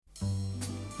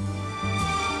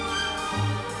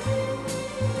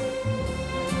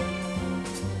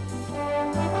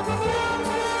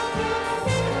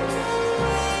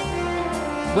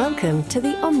Welcome to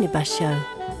the Omnibus Show,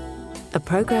 a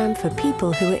program for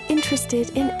people who are interested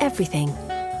in everything,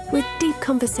 with deep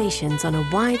conversations on a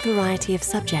wide variety of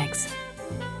subjects.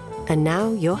 And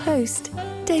now your host,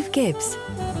 Dave Gibbs.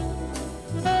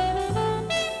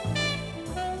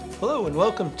 Hello and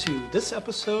welcome to this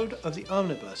episode of the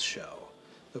Omnibus Show,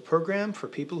 the program for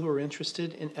people who are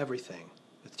interested in everything,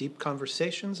 with deep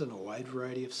conversations on a wide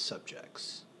variety of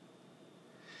subjects.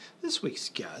 This week's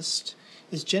guest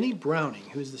is Jenni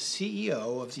Browning, who is the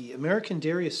CEO of the American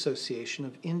Dairy Association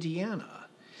of Indiana.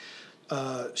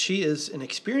 She is an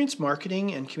experienced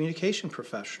marketing and communication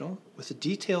professional with a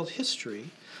detailed history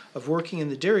of working in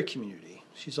the dairy community.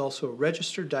 She's also a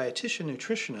registered dietitian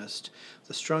nutritionist with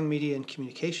a strong media and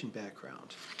communication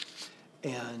background.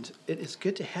 And it is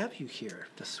good to have you here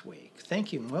this week.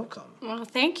 Thank you and welcome. Well,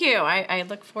 thank you. I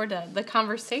look forward to the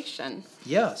conversation.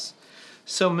 Yes.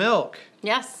 So milk.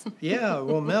 Yes. Yeah,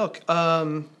 well, milk.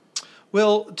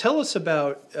 Well, tell us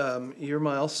about your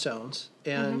milestones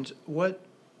and what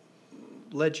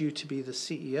led you to be the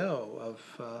CEO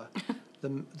of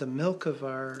the milk of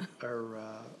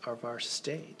our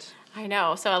state. I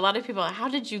know. So a lot of people, how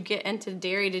did you get into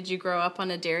dairy? Did you grow up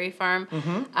on a dairy farm?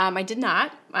 I did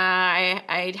not.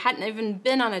 I hadn't even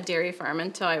been on a dairy farm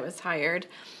until I was hired.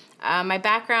 My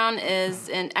background is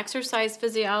in exercise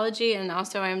physiology, and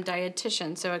also I'm a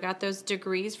dietitian. So I got those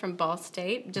degrees from Ball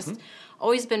State. Just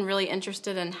always been really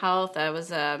interested in health. I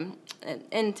was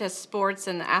into sports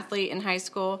and athlete in high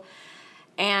school.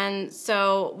 And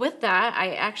so with that,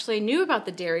 I actually knew about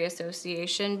the Dairy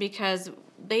Association because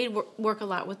they work a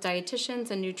lot with dietitians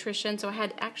and nutrition. So I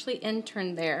had actually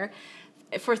interned there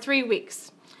for 3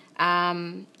 weeks.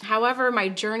 However, my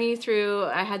journey through,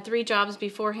 I had 3 jobs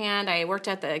beforehand. I worked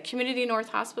at the Community North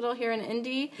Hospital here in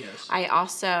Indy. Yes. I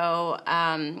also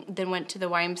then went to the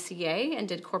YMCA and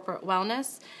did corporate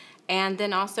wellness, and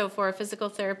then also for a physical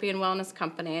therapy and wellness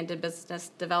company and did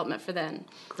business development for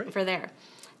there.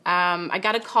 I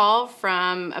got a call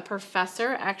from a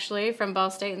professor, actually, from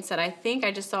Ball State and said, I think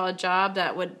I just saw a job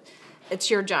it's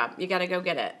your job. You got to go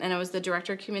get it. And it was the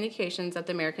Director of Communications at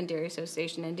the American Dairy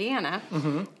Association, Indiana.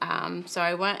 So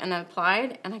I went and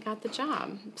applied, and I got the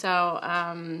job. So,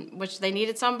 which they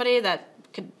needed somebody that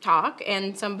could talk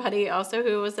and somebody also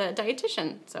who was a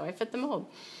dietitian. So I fit the mold.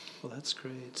 Well, that's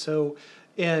great. So,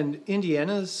 and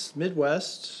Indiana's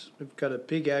Midwest, we've got a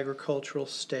big agricultural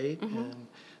state, and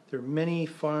there are many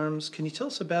farms. Can you tell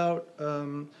us about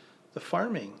the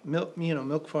farming,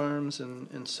 milk farms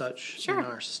and such in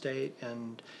our state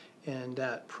and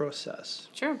that process?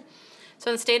 Sure.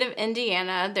 So in the state of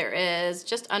Indiana, there is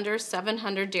just under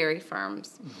 700 dairy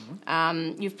farms.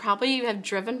 You have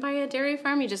driven by a dairy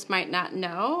farm, you just might not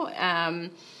know.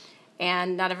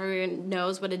 And not everyone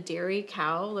knows what a dairy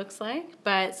cow looks like.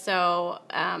 But so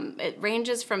it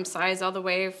ranges from size all the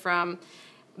way from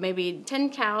maybe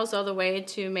 10 cows all the way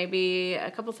to maybe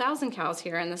a couple thousand cows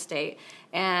here in the state.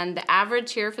 And the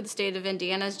average here for the state of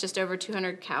Indiana is just over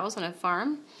 200 cows on a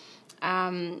farm.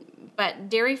 But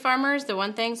dairy farmers, the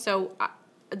one thing, so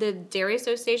the Dairy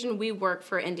Association, we work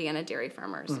for Indiana dairy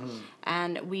farmers.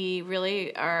 And we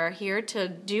really are here to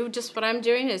do just what I'm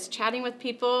doing, is chatting with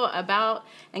people about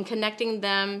and connecting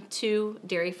them to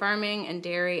dairy farming and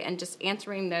dairy and just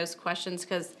answering those questions,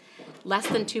 because less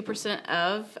than 2%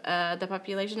 of the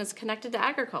population is connected to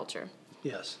agriculture.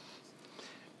 Yes.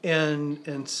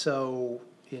 And so,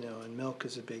 and milk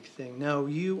is a big thing. Now,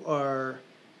 you're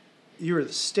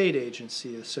the state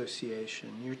agency association.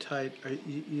 You're tied,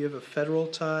 you have a federal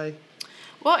tie?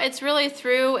 Well, it's really it's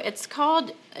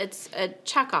a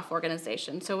checkoff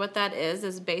organization. So what that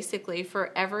is basically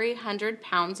for every 100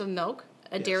 pounds of milk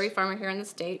a dairy farmer here in the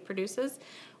state produces,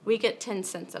 we get 10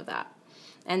 cents of that.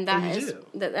 And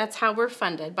that's how we're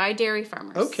funded, by dairy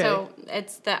farmers. Okay. So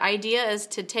the idea is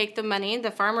to take the money,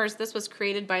 the farmers, this was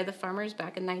created by the farmers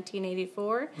back in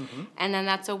 1984, and then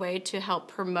that's a way to help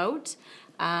promote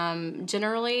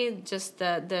generally just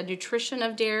the nutrition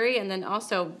of dairy, and then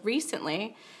also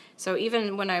recently, so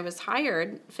even when I was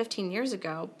hired 15 years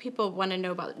ago, people want to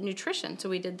know about nutrition, so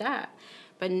we did that.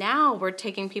 But now we're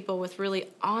taking people with really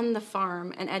on the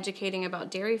farm and educating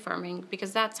about dairy farming,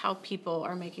 because that's how people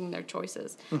are making their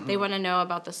choices. They want to know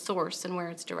about the source and where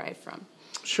it's derived from.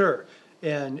 Sure.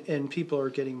 And people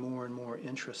are getting more and more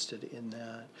interested in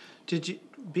that.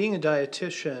 Being a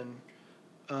dietitian,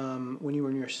 when you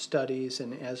were in your studies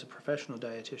and as a professional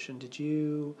dietitian, did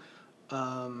you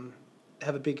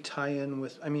have a big tie-in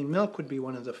with, milk would be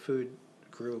one of the food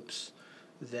groups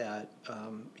that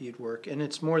you'd work, and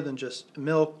it's more than just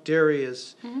milk. Dairy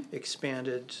is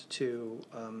expanded to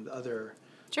other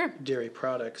dairy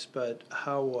products, but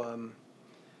how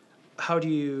do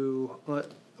you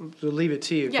we'll leave it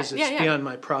to you because it's yeah. beyond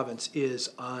my province, is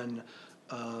on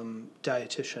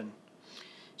dietitian.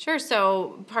 Sure.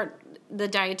 So the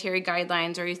dietary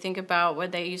guidelines, or you think about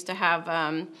what they used to have,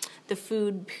 the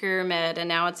food pyramid, and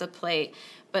now it's a plate.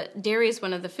 But dairy is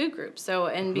one of the food groups. So,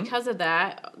 and because of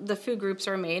that, the food groups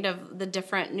are made of the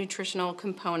different nutritional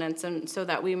components, and so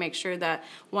that we make sure that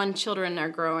children are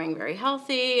growing very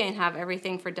healthy and have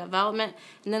everything for development.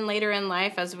 And then later in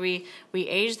life, as we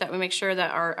age, that we make sure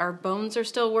that our bones are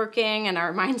still working and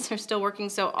our minds are still working.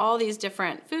 So all these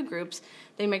different food groups,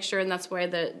 they make sure, and that's why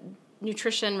the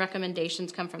nutrition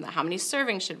recommendations come from that. How many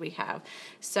servings should we have?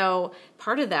 So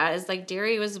part of that is like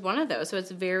dairy was one of those. So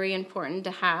it's very important to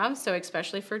have. So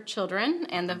especially for children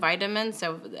and the vitamins.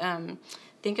 So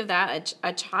think of that.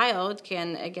 A child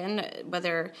can, again,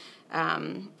 whether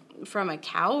from a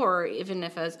cow or even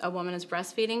if a woman is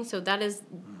breastfeeding. So that is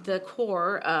the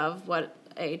core of what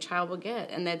a child will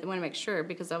get. And they want to make sure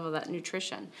because of all that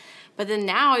nutrition. But then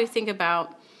now you think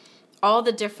about all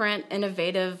the different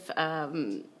innovative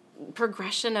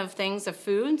progression of things, of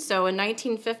food. So in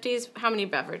 1950s, how many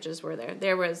beverages were there?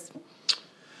 There'd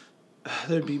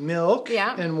be milk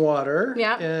and water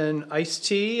and iced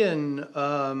tea, and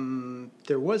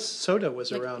there was soda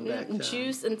around back then.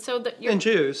 Juice, and so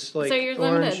juice, like so you're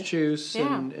orange limited. Juice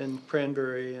and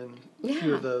cranberry and a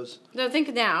few of those. So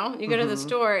think now, you go to the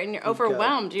store and you're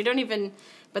overwhelmed. You don't even...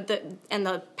 But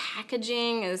the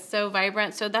packaging is so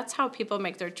vibrant, so that's how people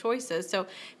make their choices. So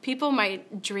people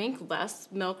might drink less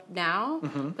milk now,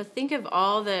 but think of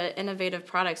all the innovative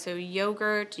products. So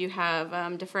yogurt, you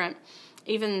have different,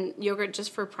 even yogurt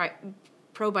just for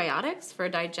probiotics, for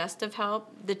digestive health.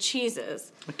 The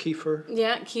cheeses. Kefir.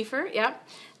 Yeah, kefir, yeah.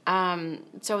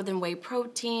 So then whey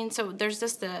protein. So there's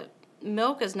just the...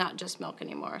 Milk is not just milk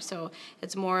anymore, so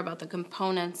it's more about the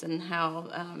components and how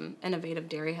innovative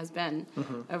dairy has been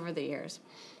over the years.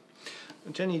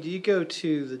 Jenny, do you go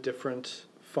to the different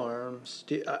farms?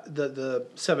 The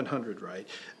 700, right?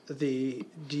 Do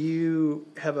you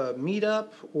have a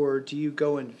meetup, or do you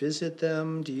go and visit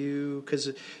them?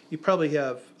 Because you probably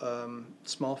have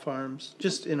small farms,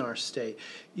 just in our state.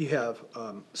 You have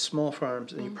small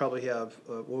farms, and you probably have,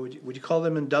 would you call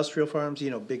them industrial farms?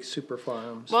 Big super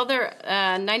farms. Well,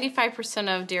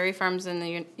 95% of dairy farms in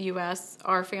the U.S.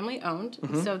 are family owned,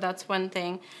 so that's one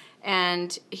thing.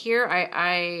 And here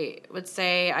I would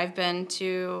say I've been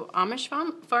to Amish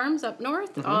farms up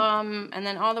north, and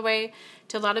then all the way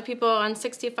to a lot of people on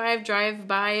 65 drive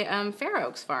by Fair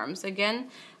Oaks farms. Again,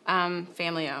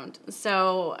 family owned.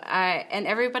 So and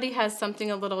everybody has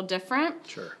something a little different.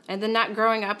 Sure. And then not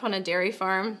growing up on a dairy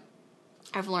farm,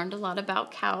 I've learned a lot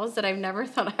about cows that I've never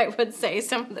thought I would say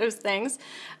some of those things.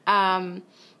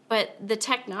 But the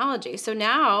technology. So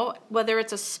now, whether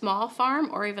it's a small farm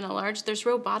or even a large, there's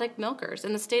robotic milkers.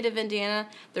 In the state of Indiana,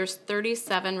 there's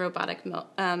 37 robotic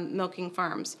milking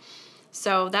farms.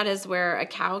 So that is where a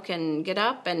cow can get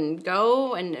up and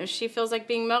go, and if she feels like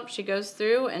being milked, she goes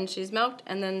through and she's milked,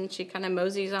 and then she kind of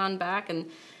moseys on back and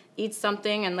eats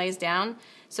something and lays down.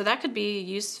 So that could be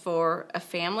used for a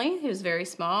family who's very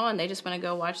small and they just want to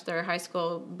go watch their high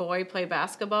school boy play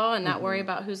basketball and not worry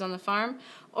about who's on the farm.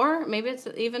 Or maybe it's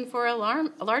even for a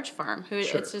large farm who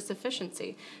it's just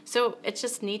efficiency. So it's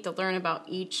just neat to learn about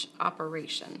each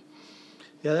operation.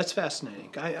 Yeah, that's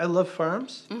fascinating. I love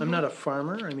farms. I'm not a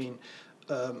farmer. I mean,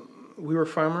 we were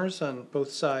farmers on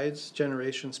both sides,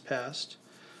 generations past.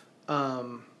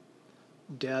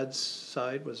 Dad's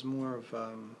side was more of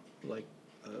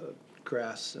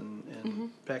grass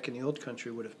and back in the old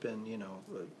country would have been,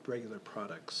 regular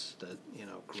products that,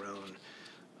 grown.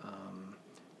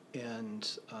 And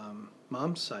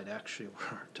Mom's side actually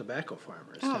were tobacco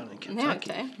farmers down in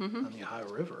Kentucky on the Ohio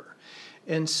River.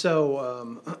 And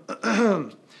so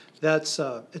that's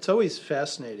it's always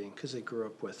fascinating because they grew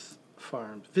up with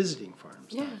farms, visiting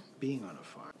farms, not being on a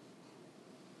farm.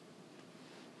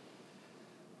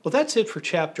 Well, that's it for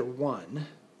Chapter 1.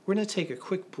 We're going to take a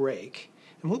quick break,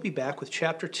 and we'll be back with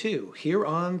Chapter 2 here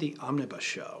on the Omnibus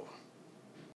Show.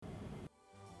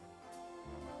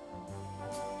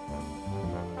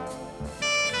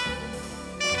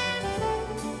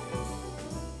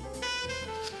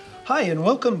 Hi, and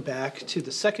welcome back to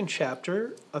the second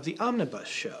chapter of the Omnibus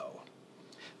Show.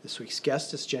 This week's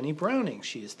guest is Jenni Browning.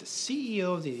 She is the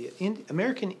CEO of the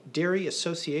American Dairy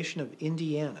Association of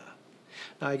Indiana.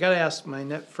 Now, I got to ask,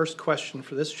 my first question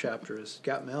for this chapter is,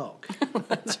 got milk?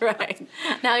 That's right.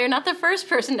 Now, you're not the first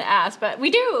person to ask, but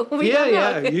we do. We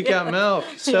got milk. You got milk.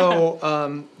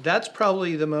 So that's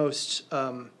probably the most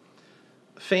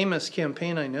famous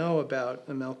campaign I know about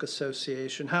the Milk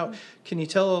Association. How can you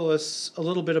tell us a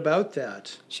little bit about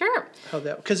that? Sure. How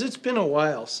that, because it's been a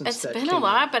while since It's been a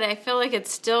lot, but I feel like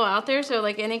it's still out there. So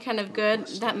like any kind of good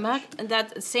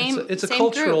that same it's a same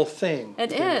cultural group. thing.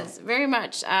 It is very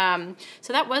much.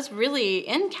 So that was really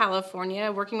in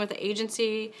California, working with the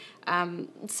agency,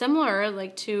 similar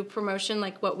like to promotion,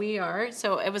 like what we are.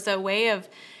 So it was a way of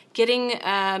getting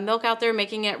milk out there,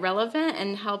 making it relevant,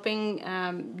 and helping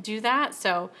do that.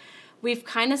 So we've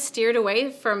kind of steered away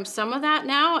from some of that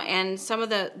now, and some of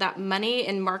that money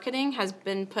in marketing has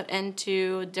been put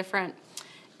into different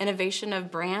innovation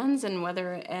of brands and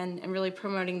and really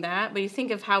promoting that. But you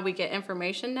think of how we get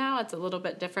information now, it's a little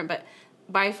bit different, but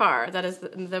by far that is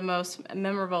the most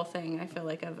memorable thing I feel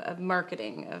like of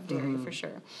marketing of dairy for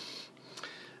sure.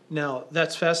 Now,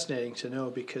 that's fascinating to know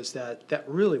because that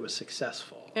really was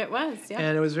successful. It was, yeah.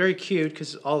 And it was very cute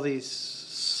because all these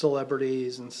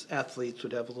celebrities and athletes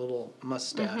would have a little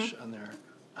mustache on their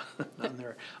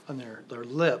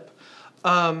lip.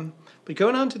 But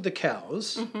going on to the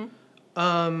cows,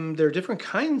 there are different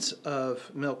kinds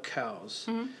of milk cows.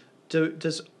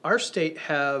 Does our state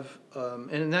have,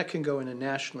 and that can go into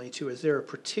nationally too, is there a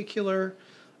particular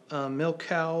milk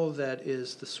cow that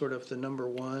is the sort of the number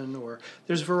one, or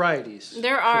there's varieties?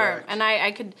 There are, and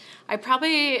I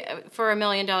probably for $1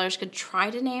 million could try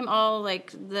to name all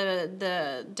like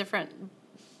the different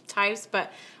types,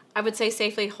 but I would say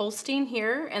safely Holstein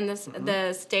here in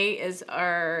the state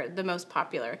are the most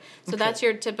popular. So that's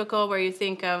your typical where you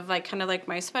think of like kind of like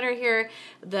my sweater here,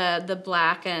 the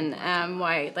black and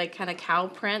white like kind of cow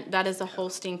print. That is a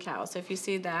Holstein cow. So if you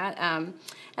see that,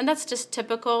 and that's just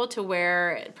typical to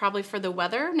where probably for the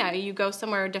weather. Now you go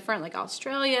somewhere different like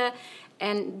Australia,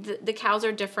 and the cows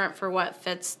are different for what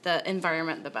fits the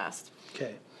environment the best.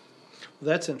 Okay. Well,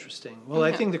 that's interesting. Well,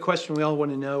 I think the question we all want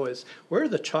to know is, where are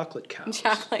the chocolate cows?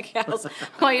 Chocolate cows.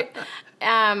 Well,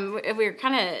 we were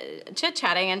kind of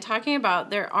chit-chatting and talking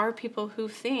about there are people who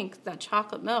think that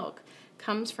chocolate milk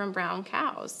comes from brown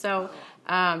cows. So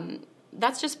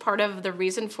that's just part of the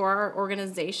reason for our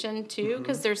organization, too,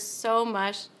 because there's so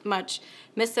much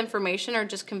misinformation or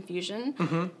just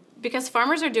confusion. Because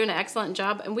farmers are doing an excellent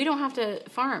job, and we don't have to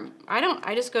farm.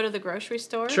 I just go to the grocery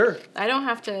store. Sure. I don't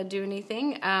have to do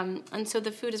anything, and so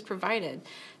the food is provided.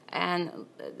 And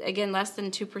again, less than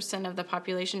 2% of the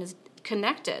population is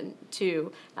connected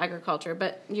to agriculture.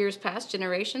 But years past,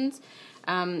 generations,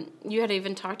 you had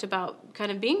even talked about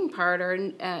kind of being part,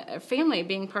 or a family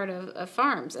being part of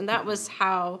farms, and that was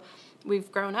how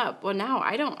we've grown up. Well, now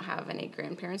I don't have any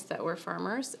grandparents that were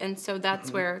farmers, and so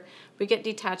that's where we get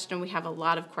detached and we have a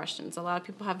lot of questions. A lot of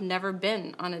people have never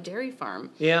been on a dairy farm.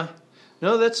 Yeah.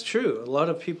 No, that's true. A lot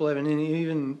of people haven't,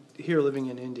 even here living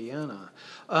in Indiana.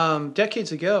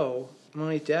 Decades ago,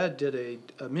 my dad did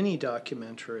a mini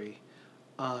documentary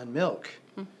on milk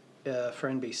for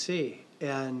NBC.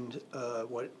 And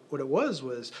what it was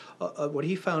what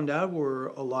he found out were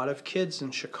a lot of kids in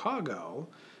Chicago.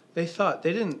 They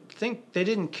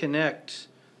didn't connect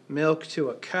milk to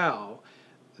a cow.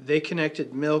 They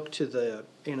connected milk to the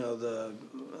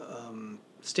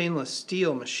stainless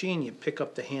steel machine. You pick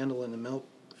up the handle and the milk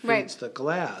feeds the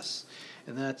glass.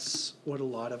 And that's what a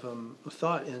lot of them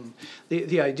thought. And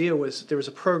the idea was there was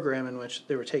a program in which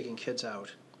they were taking kids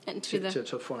out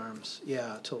to farms,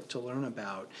 to learn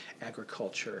about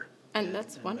agriculture. And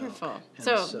that's wonderful.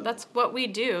 So that's what we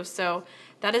do. So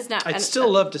that is not... I'd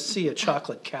still love to see a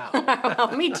chocolate cow.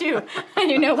 Well, me too. And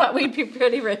you know what? We'd be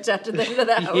pretty rich after the end of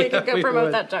that. We could go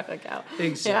promote that chocolate cow.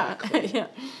 Exactly. Yeah.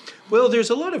 Well,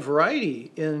 there's a lot of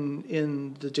variety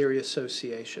in the dairy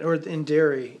association, or in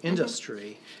dairy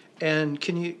industry. And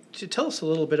can you tell us a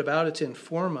little bit about it to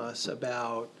inform us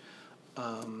about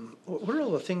what are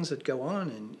all the things that go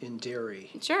on in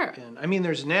dairy? Sure. And I mean,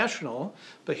 there's national,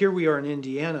 but here we are in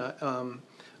Indiana,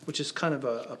 which is kind of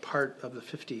a part of the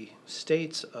 50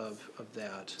 states of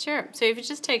that. Sure. So if you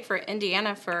just take for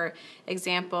Indiana, for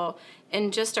example,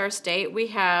 in just our state, we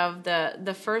have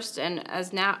the first and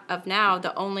now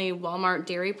the only Walmart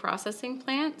dairy processing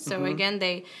plant. So again,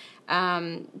 they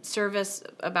service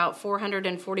about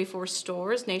 444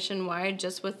 stores nationwide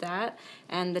just with that,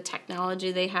 and the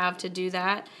technology they have to do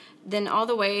that. Then all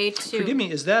the way to... Forgive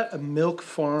me, is that a milk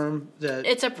farm that...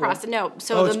 It's a process. No,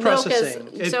 so the milk processing.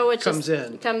 It comes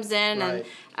in. Right.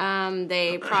 And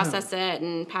they process it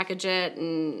and package it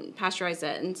and pasteurize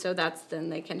it, and so then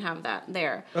they can have that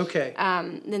there. Okay.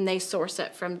 Then they source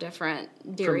it from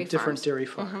different dairy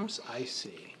farms. I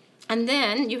see. And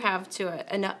then you have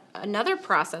another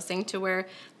processing to where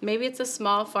maybe it's a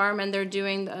small farm and they're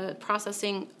doing the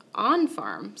processing on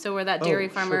farm. So where that dairy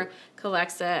farmer sure.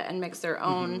 collects it and makes their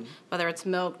own, whether it's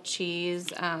milk,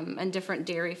 cheese, and different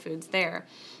dairy foods there.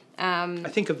 I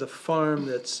think of the farm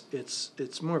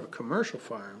it's more of a commercial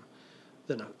farm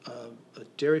than a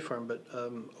dairy farm, but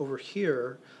over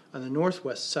here on the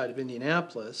northwest side of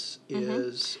Indianapolis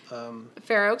is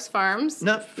Fair Oaks Farms.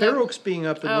 not Fair Oaks being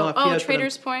up in Lafayette.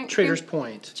 Traders Point. Traders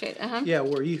Point. Uh-huh. Yeah,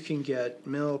 where you can get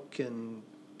milk and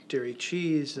dairy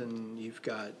cheese, and you've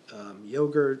got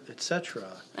yogurt, etc.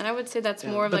 And I would say that's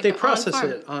more of but like they an process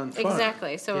on-farm. it on farm.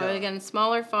 Exactly. So Yeah. again,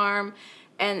 smaller farm,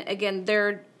 and again,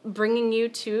 they're bringing you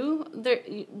to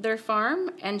their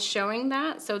farm and showing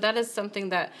that. So that is something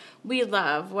that we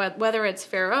love, whether it's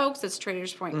Fair Oaks, it's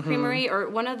Traders Point Creamery, or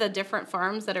one of the different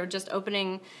farms that are just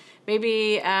opening.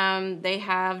 Maybe they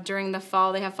have during the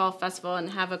fall, they have Fall Festival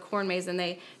and have a corn maze and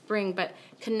they bring, but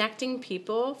connecting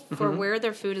people for where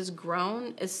their food is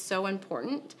grown is so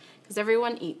important because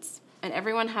everyone eats and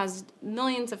everyone has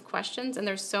millions of questions and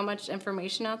there's so much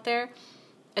information out there.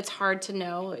 It's hard to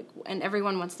know, and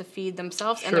everyone wants to feed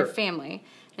themselves and their family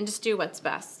and just do what's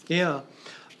best. Yeah.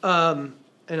 And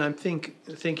I'm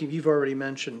thinking you've already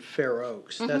mentioned Fair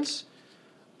Oaks. That's,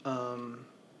 we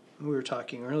were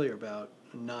talking earlier about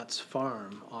Knott's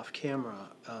Farm off camera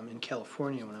in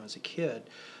California when I was a kid.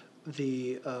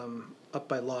 The up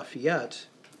by Lafayette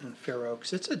and Fair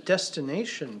Oaks, it's a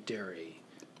destination dairy,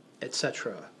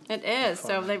 etc. It is.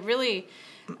 So they really,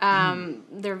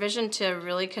 their vision to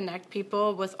really connect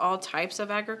people with all types of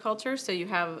agriculture. So you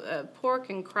have pork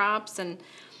and crops and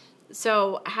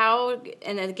so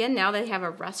and again, now they have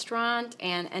a restaurant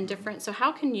and different. So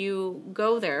how can you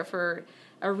go there for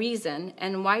a reason,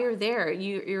 and while you're there,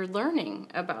 you're learning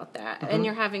about that, and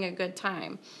you're having a good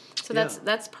time. So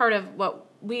that's part of what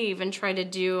we even try to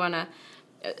do on a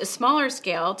smaller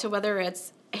scale, to whether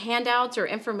it's handouts or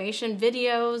information,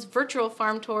 videos, virtual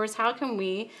farm tours. How can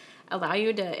we allow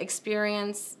you to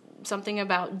experience something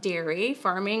about dairy,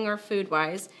 farming, or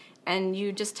food-wise, and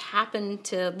you just happen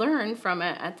to learn from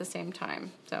it at the same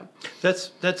time? So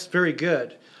that's very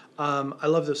good. I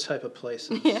love those type of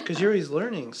places because you're always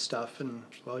learning stuff, and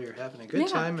you're having a good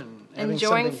time and having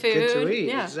enjoying something food. good to eat.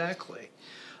 Yeah. Exactly.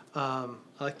 I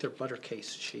like their butter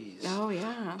case cheese. Oh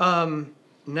yeah.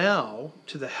 Now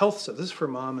to the health stuff. This is for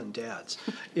mom and dads.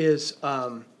 Is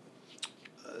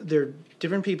they're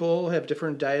different people have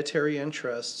different dietary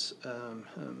interests.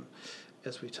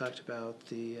 As we talked about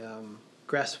the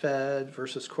grass-fed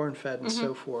versus corn-fed and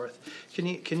so forth.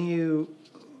 Can you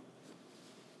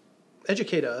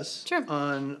educate us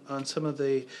on some of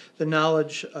the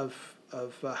knowledge of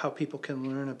how people can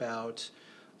learn about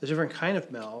the different kind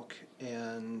of milk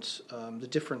and the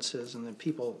differences and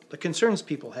the concerns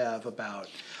people have about.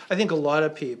 I think a lot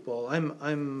of people.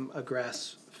 I'm a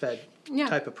grass-fed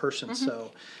type of person,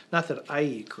 so not that I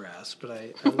eat grass, but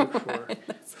I look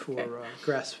for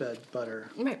grass-fed butter.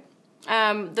 Right.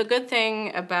 The good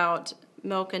thing about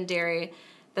milk and dairy,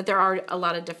 that there are a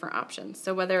lot of different options.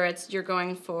 So whether it's you're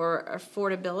going for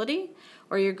affordability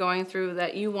or you're going through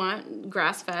that you want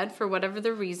grass-fed for whatever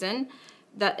the reason,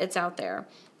 that it's out there.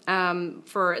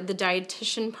 For the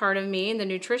dietitian part of me, the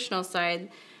nutritional side,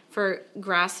 for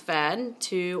grass-fed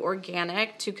to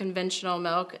organic to conventional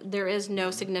milk, there is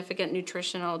no significant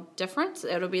nutritional difference.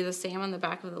 It'll be the same on the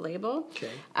back of the label. Okay.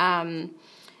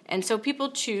 And so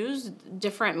people choose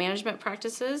different management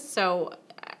practices. So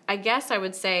I guess I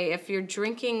would say if you're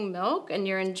drinking milk and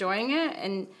you're enjoying it,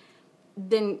 and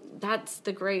then that's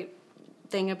the great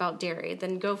thing about dairy,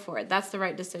 then go for it. That's the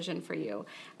right decision for you.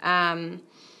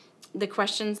 The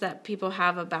questions that people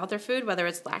have about their food, whether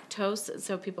it's lactose,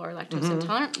 so people are lactose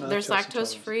intolerant, there's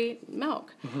lactose-free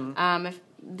milk. If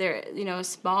there,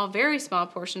 a very small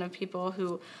portion of people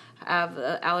who have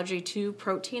allergy to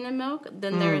protein in milk,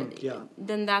 then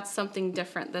then that's something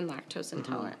different than lactose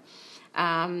intolerant.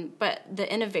 But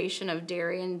the innovation of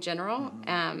dairy in general,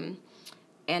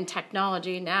 and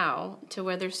technology now, to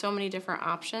where there's so many different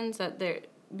options that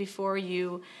before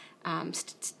you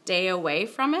stay away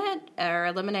from it or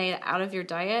eliminate it out of your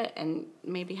diet and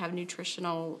maybe have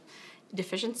nutritional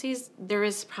deficiencies, there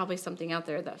is probably something out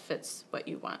there that fits what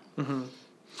you want.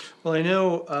 Well, I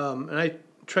know, and I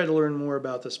try to learn more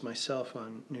about this myself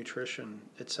on nutrition,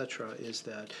 etc., is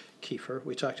that kefir.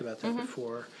 We talked about that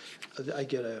before. I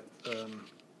get a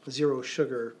zero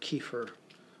sugar kefir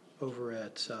over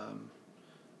at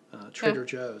Trader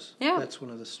Joe's. Yeah. That's one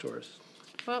of the stores.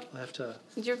 Well, I'll have to.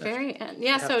 you're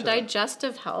so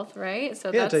digestive health, right?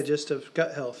 So that's digestive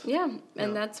gut health. Yeah,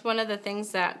 and that's one of the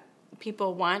things that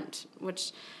people want,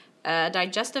 which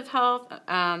digestive health.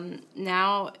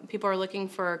 Now people are looking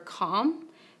for calm,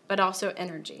 but also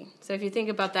energy. So if you think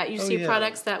about that, you see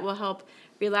products that will help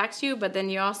relax you, but then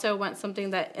you also want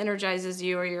something that energizes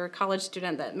you, or you're a college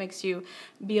student that makes you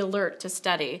be alert to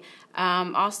study.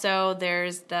 Also,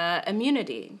 there's the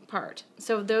immunity part.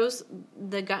 So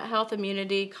the gut health,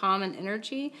 immunity, calm, and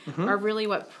energy are really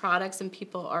what products and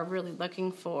people are really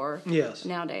looking for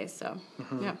nowadays. So,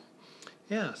 yeah.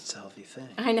 Yeah, it's a healthy thing.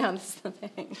 I know, that's the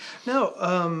thing.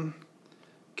 Now,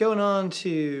 going on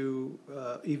to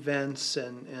events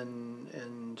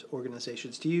and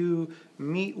organizations, do you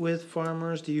meet with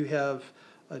farmers? Do you have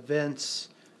events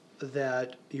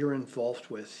that you're involved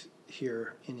with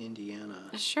here in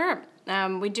Indiana? Sure.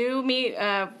 We do meet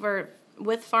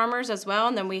with farmers as well,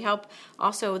 and then we help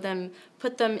also them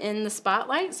put them in the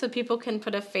spotlight so people can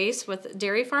put a face with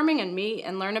dairy farming and meet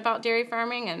and learn about dairy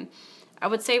farming. And I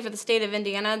would say for the state of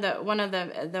Indiana, that one of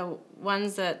the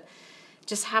ones that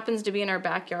just happens to be in our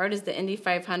backyard is the Indy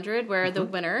 500, where the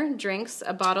winner drinks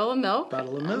a bottle of milk.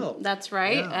 That's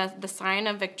right, Yeah. the sign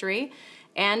of victory.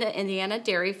 And an Indiana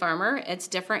dairy farmer, it's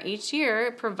different each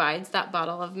year, provides that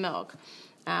bottle of milk.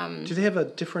 Do they have a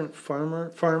different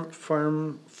farm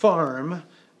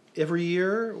every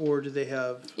year, or do they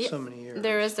have so many years?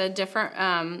 There is a different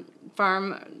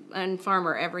farm and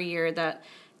farmer every year that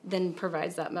then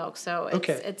provides that milk. So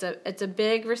it's a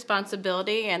big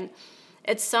responsibility, and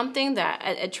it's something that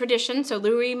a tradition. So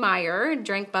Louis Meyer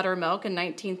drank buttermilk in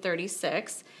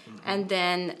 1936, and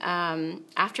then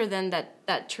after then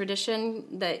that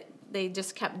tradition that they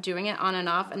just kept doing it on and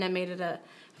off, and then made it a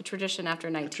tradition after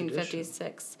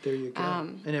 1956. There you go.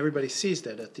 And everybody sees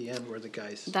that at the end where the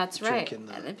guys That's right. drinking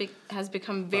the and it has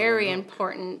become very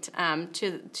important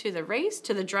to the race,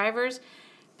 to the drivers,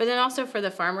 but then also for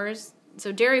the farmers.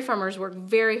 So dairy farmers work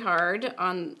very hard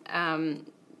on.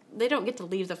 They don't get to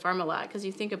leave the farm a lot, because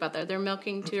you think about that. They're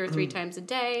milking 2 or 3 times a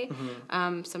day.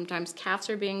 Sometimes calves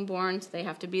are being born, so they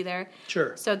have to be there.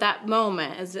 Sure. So that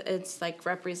moment it's like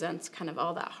represents kind of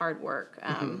all that hard work,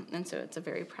 and so it's a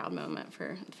very proud moment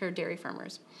for dairy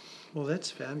farmers. Well,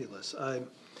 that's fabulous.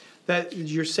 That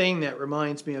you're saying that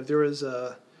reminds me of, there was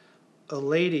a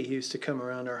lady who used to come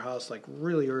around our house like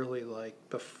really early, like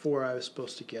before I was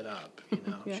supposed to get up.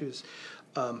 Yeah. She was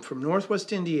from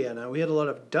Northwest Indiana. We had a lot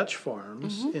of Dutch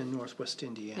farms in Northwest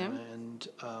Indiana, and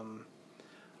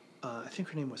I think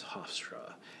her name was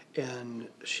Hofstra. And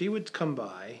she would come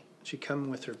by. She'd come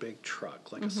with her big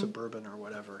truck, like a Suburban or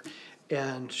whatever,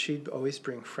 and she'd always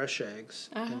bring fresh eggs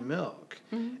and milk.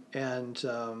 And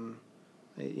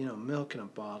milk in a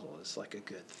bottle is like a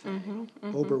good thing.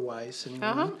 Oberweis,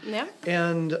 anyone? Yeah.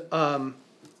 And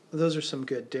those are some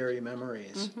good dairy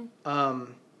memories.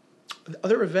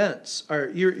 Other events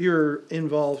you're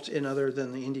involved in other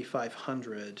than the Indy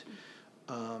 500.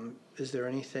 Is there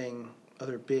anything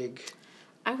other big?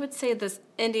 I would say this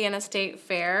Indiana State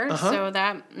Fair. So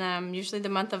that usually the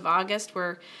month of August,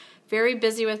 we're very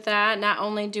busy with that. Not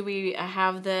only do we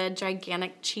have the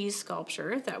gigantic cheese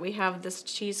sculpture that we have this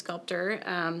cheese sculptor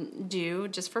do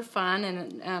just for fun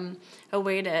and a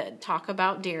way to talk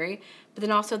about dairy, but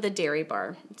then also the dairy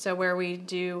bar. So where we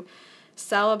do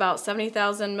sell about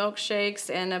 70,000 milkshakes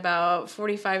and about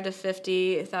 45 to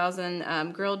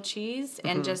 50,000 grilled cheese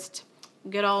and just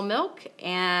good old milk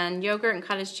and yogurt and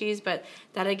cottage cheese. But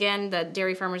that, again, the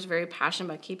dairy farmers are very passionate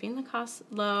about keeping the costs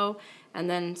low and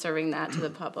then serving that to the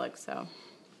public. So,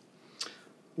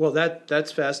 well,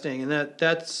 that's fascinating, and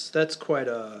that's quite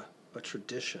a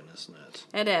tradition, isn't it?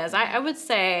 It is. I would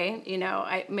say,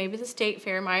 maybe the state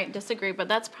fair might disagree, but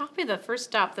that's probably the first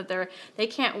stop that they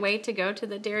can't wait to go to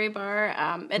the dairy bar.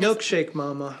 Milkshake,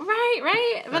 mama.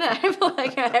 Right. But I feel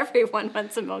like everyone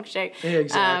wants a milkshake.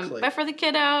 Exactly. But for the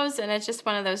kiddos, and it's just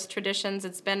one of those traditions.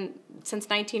 It's been since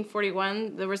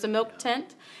 1941. There was a milk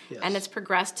tent, and it's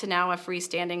progressed to now a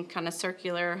freestanding kind of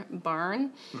circular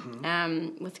barn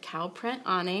with cow print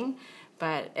awning.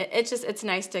 But it's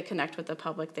nice to connect with the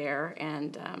public there,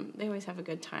 and they always have a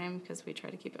good time because we try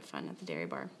to keep it fun at the dairy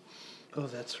bar. Oh,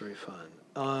 that's very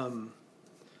fun.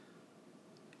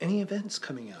 Any events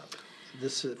coming up for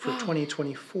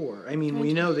 2024? I mean,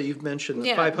 we know that you've mentioned the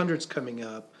 500's coming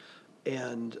up,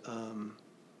 and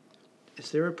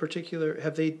is there a particular?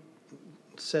 Have they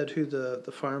said who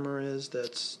the farmer is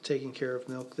that's taking care of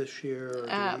milk this year?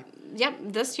 Or Yep,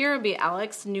 this year will be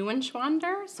Alex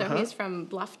Neuenschwander. So he's from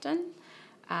Bluffton.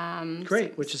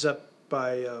 Great, which is up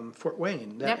by Fort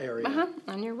Wayne, that area.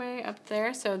 On your way up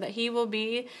there. So that he will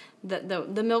be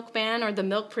the milkman or the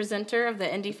milk presenter of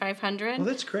the Indy 500. Well,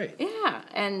 that's great. Yeah,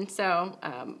 and so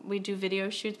we do video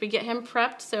shoots. We get him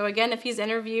prepped. So again, if he's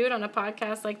interviewed on a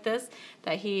podcast like this,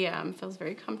 that he feels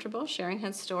very comfortable sharing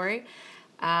his story.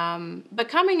 But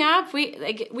coming up,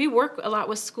 we work a lot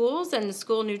with schools and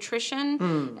school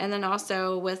nutrition, and then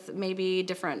also with maybe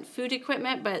different food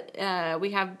equipment. But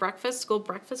we have school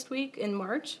breakfast week in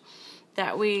March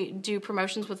that we do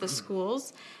promotions with the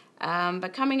schools.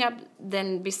 But coming up,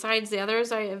 then besides the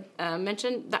others I have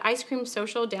mentioned, the ice cream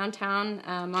social downtown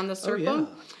on the Circle. Oh, yeah.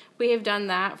 We have done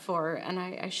that and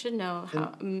I should know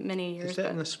how many years. Is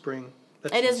that in the spring?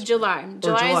 It is July.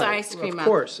 July is ice cream month. Of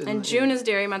course. And June is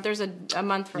dairy month. There's a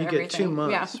month for everything. You get 2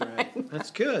 months, yeah. right? That's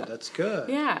good.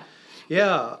 Yeah.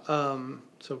 Yeah.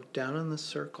 So down in the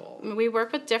Circle. We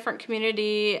work with different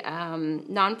community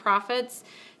nonprofits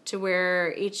to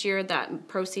where each year that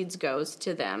proceeds goes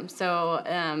to them. So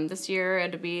this year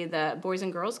it'll be the Boys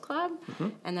and Girls Club,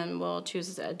 and then we'll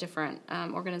choose a different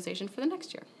organization for the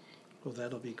next year. Well,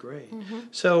 that'll be great.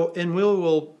 So, and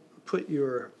we'll put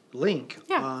your link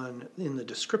in the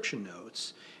description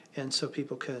notes, and so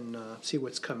people can see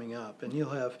what's coming up. And you'll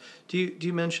have. Do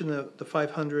you mention the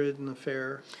 500 and the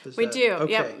fair? We do.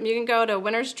 Okay. Yep. You can go to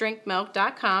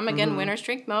winnersdrinkmilk.com. Again, Winners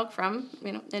Drink Milk from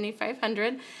NE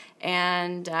 500,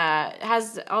 and it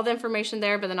has all the information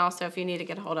there. But then also, if you need to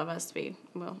get a hold of us,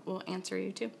 we'll answer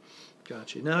you too.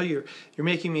 Gotcha. Now you're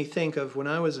making me think of when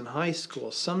I was in high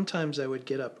school. Sometimes I would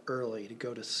get up early to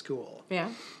go to school.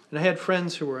 Yeah. And I had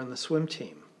friends who were on the swim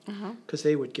team because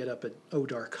they would get up at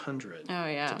dark 100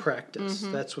 to practice.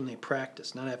 That's when they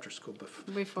practiced, not after school,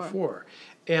 before.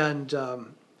 And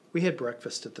we had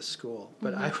breakfast at the school,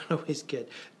 but I would always get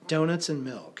donuts and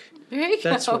milk. There you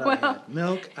That's go. what I had.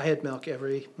 Milk. I had milk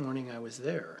every morning I was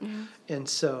there. And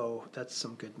so that's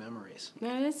some good memories.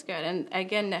 That is good. And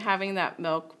again, having that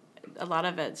milk, a lot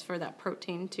of it's for that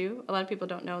protein too. A lot of people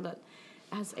don't know that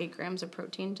it has 8 grams of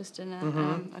protein just in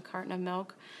a carton of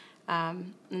milk.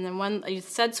 And then one, you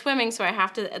said swimming, so I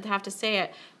have to say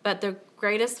it, but the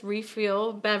greatest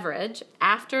refuel beverage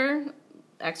after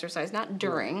exercise, not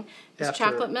during, is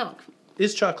chocolate milk.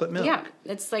 Is chocolate milk? Yeah,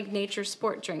 it's like nature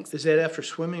sport drinks. Is that after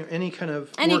swimming or any kind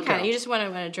of workout? You just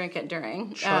want to drink it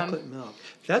during. Chocolate milk.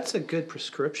 That's a good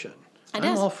prescription.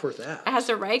 I'm all for that. It has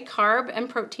the right carb and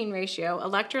protein ratio,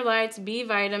 electrolytes, B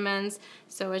vitamins,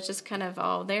 so it's just kind of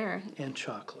all there. And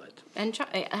chocolate. And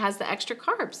it has the extra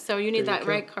carbs, so you need that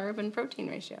right carb and protein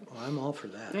ratio. Well, I'm all for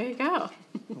that. There you go.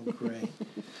 Oh, great.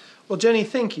 Well, Jenny,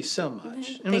 thank you so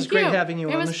much. It was great having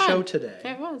you on the show today.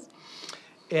 It was.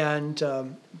 And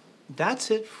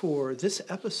that's it for this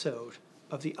episode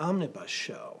of the Omnibus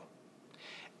Show.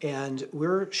 And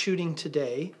we're shooting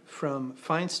today from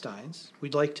Feinstein's.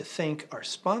 We'd like to thank our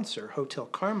sponsor, Hotel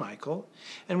Carmichael,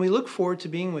 and we look forward to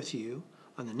being with you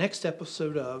on the next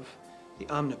episode of the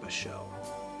Omnibus Show.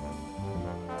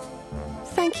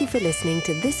 Thank you for listening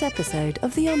to this episode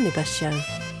of the Omnibus Show.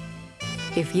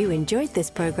 If you enjoyed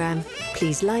this program,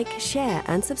 please like, share,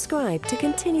 and subscribe to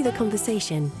continue the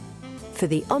conversation. For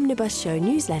the Omnibus Show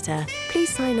newsletter, please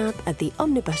sign up at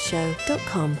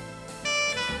theomnibusshow.com.